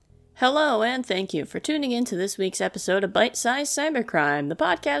Hello, and thank you for tuning in to this week's episode of Bite-Sized Cybercrime, the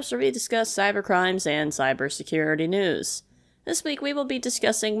podcast where we discuss cybercrimes and cybersecurity news. This week we will be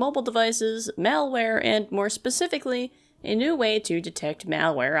discussing mobile devices, malware, and more specifically, a new way to detect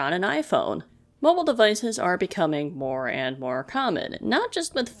malware on an iPhone. Mobile devices are becoming more and more common, not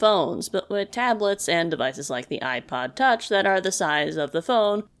just with phones, but with tablets and devices like the iPod Touch that are the size of the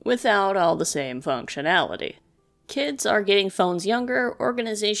phone without all the same functionality. Kids are getting phones younger,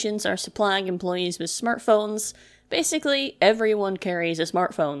 organizations are supplying employees with smartphones. Basically, everyone carries a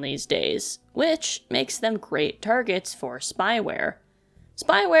smartphone these days, which makes them great targets for spyware.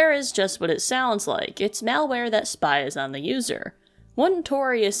 Spyware is just what it sounds like. It's malware that spies on the user. One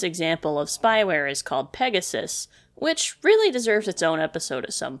notorious example of spyware is called Pegasus, which really deserves its own episode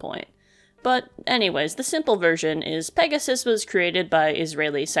at some point. But anyways, the simple version is Pegasus was created by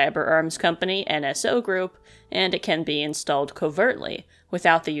Israeli cyber arms company NSO Group, and it can be installed covertly,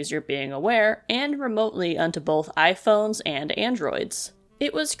 without the user being aware, and remotely onto both iPhones and Androids.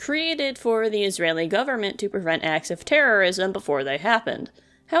 It was created for the Israeli government to prevent acts of terrorism before they happened.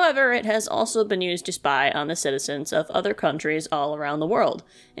 However, it has also been used to spy on the citizens of other countries all around the world,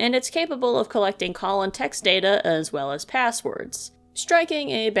 and it's capable of collecting call and text data as well as passwords.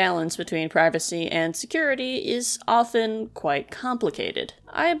 Striking a balance between privacy and security is often quite complicated.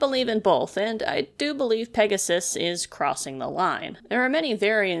 I believe in both, and I do believe Pegasus is crossing the line. There are many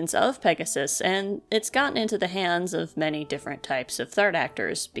variants of Pegasus, and it's gotten into the hands of many different types of threat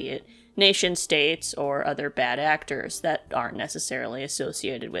actors, be it nation-states or other bad actors that aren't necessarily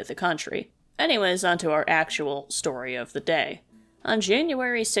associated with a country. Anyways, onto our actual story of the day. On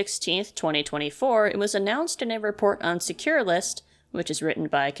January 16th, 2024, it was announced in a report on SecureList, which is written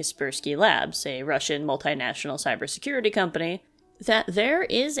by Kaspersky Labs, a Russian multinational cybersecurity company, that there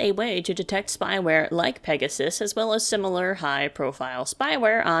is a way to detect spyware like Pegasus as well as similar high-profile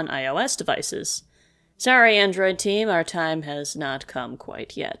spyware on iOS devices. Sorry, Android team, our time has not come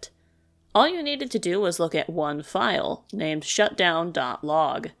quite yet. All you needed to do was look at one file, named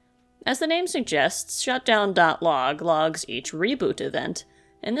iShutDown.log. As the name suggests, iShutDown.log logs each reboot event,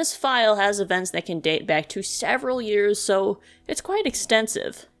 and this file has events that can date back to several years, so it's quite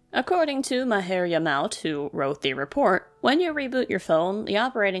extensive. According to Maher Yamaut, who wrote the report, when you reboot your phone, the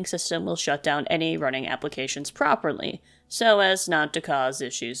operating system will shut down any running applications properly, so as not to cause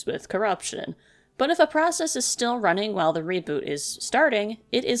issues with corruption. But if a process is still running while the reboot is starting,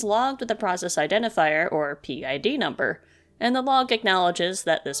 it is logged with a process identifier, or PID number, and the log acknowledges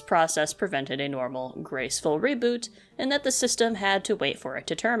that this process prevented a normal, graceful reboot, and that the system had to wait for it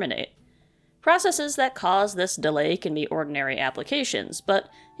to terminate. Processes that cause this delay can be ordinary applications, but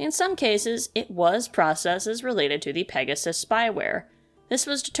in some cases, it was processes related to the Pegasus spyware. This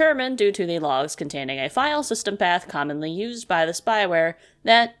was determined due to the logs containing a file system path commonly used by the spyware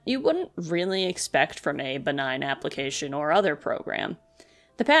that you wouldn't really expect from a benign application or other program.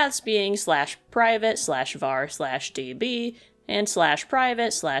 The paths being /private/var/db and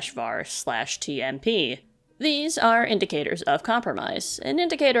 /private/var/tmp. These are indicators of compromise. An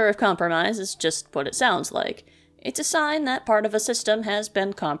indicator of compromise is just what it sounds like. It's a sign that part of a system has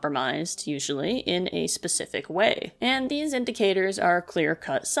been compromised, usually in a specific way. And these indicators are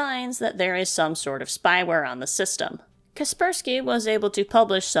clear-cut signs that there is some sort of spyware on the system. Kaspersky was able to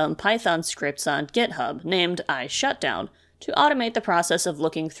publish some Python scripts on GitHub named iShutDown, to automate the process of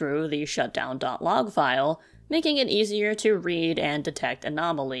looking through the shutdown.log file, making it easier to read and detect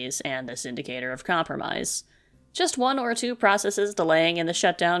anomalies and this indicator of compromise. Just one or two processes delaying in the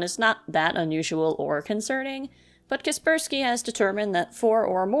shutdown is not that unusual or concerning, but Kaspersky has determined that 4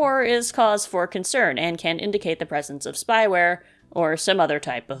 or more is cause for concern and can indicate the presence of spyware or some other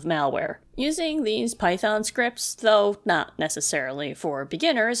type of malware. Using these Python scripts, though not necessarily for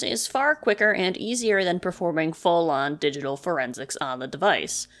beginners, is far quicker and easier than performing full-on digital forensics on the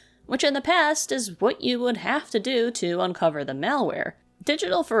device, which in the past is what you would have to do to uncover the malware.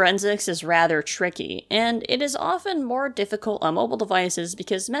 Digital forensics is rather tricky, and it is often more difficult on mobile devices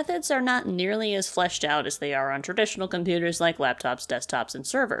because methods are not nearly as fleshed out as they are on traditional computers like laptops, desktops, and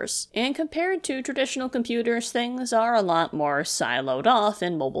servers. And compared to traditional computers, things are a lot more siloed off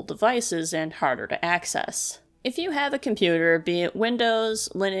in mobile devices and harder to access. If you have a computer, be it Windows,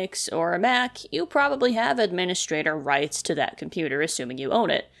 Linux, or a Mac, you probably have administrator rights to that computer, assuming you own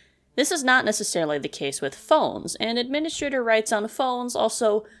it. This is not necessarily the case with phones, and administrator rights on phones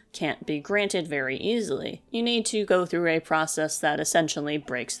also can't be granted very easily. You need to go through a process that essentially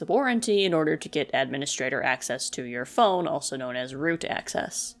breaks the warranty in order to get administrator access to your phone, also known as root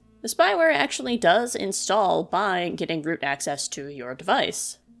access. The spyware actually does install by getting root access to your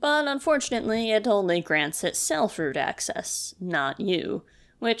device, but unfortunately it only grants itself root access, not you,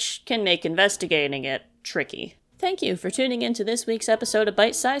 which can make investigating it tricky. Thank you for tuning in to this week's episode of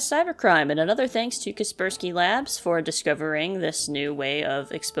Bite-Sized Cybercrime, and another thanks to Kaspersky Labs for discovering this new way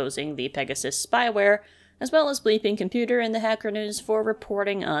of exposing the Pegasus spyware, as well as Bleeping Computer and the Hacker News for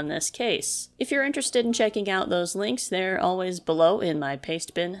reporting on this case. If you're interested in checking out those links, they're always below in my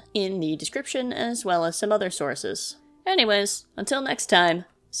paste bin in the description, as well as some other sources. Anyways, until next time,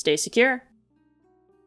 stay secure.